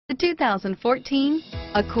The 2014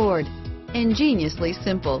 Accord. Ingeniously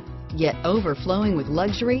simple, yet overflowing with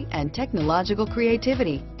luxury and technological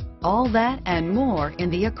creativity. All that and more in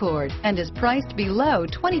the Accord, and is priced below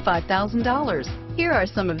 $25,000. Here are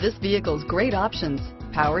some of this vehicle's great options: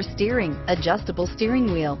 power steering, adjustable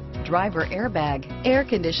steering wheel, driver airbag, air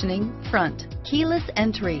conditioning, front, keyless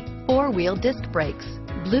entry, four-wheel disc brakes,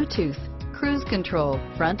 Bluetooth, cruise control,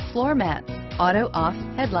 front floor mats, auto-off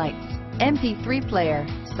headlights, MP3 player,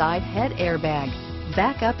 side head airbag,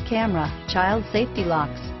 backup camera, child safety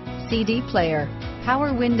locks, CD player,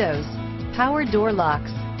 power windows, power door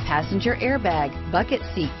locks, passenger airbag, bucket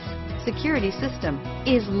seats, security system.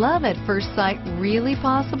 Is love at first sight really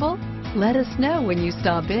possible? Let us know when you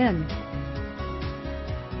stop in.